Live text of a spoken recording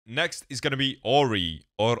Next is going to be Ori.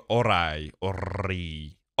 Ori.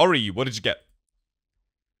 Ori, what did you get?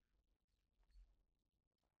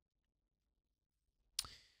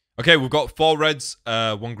 Okay, we've got 4 reds,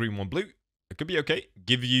 1 green, 1 blue. It could be okay.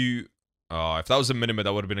 Give you... Oh, if that was a minimum,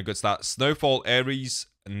 that would have been a good start. Snowfall, Aries.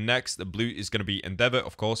 Next, the blue is going to be Endeavor,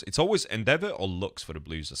 of course. It's always Endeavor or Lux for the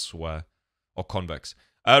blues, I swear. Or Convex.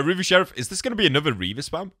 Reaver Sheriff. Is this going to be another Reaver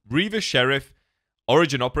spam? Reaver Sheriff.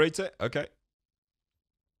 Origin Operator. Okay.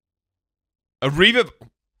 A Reaver...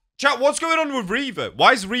 Chat, what's going on with Reaver?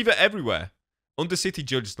 Why is Reaver everywhere? Undercity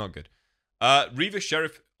Judge is not good. Reaver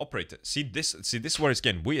Sheriff Operator. See this is where it's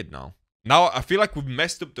getting weird now. Now I feel like we've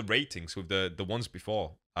messed up the ratings with the ones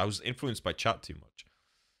before. I was influenced by chat too much.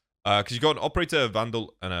 Because you got an Operator, a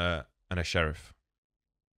Vandal, and a Sheriff.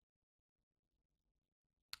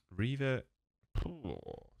 Reaver.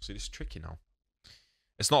 Oh, see, this is tricky now.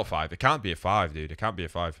 It's not 5. It can't be a 5, dude. It can't be a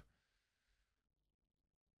 5.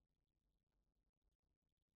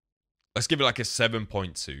 Let's give it like a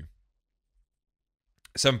 7.2.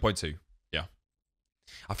 7.2. Yeah.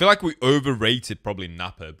 I feel like we overrated probably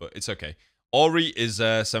Nappa, but it's okay. Ori is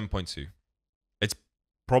 7.2. It's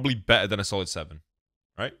probably better than a solid 7.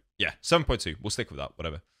 Right? Yeah, 7.2. We'll stick with that.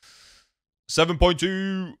 Whatever.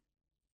 7.2.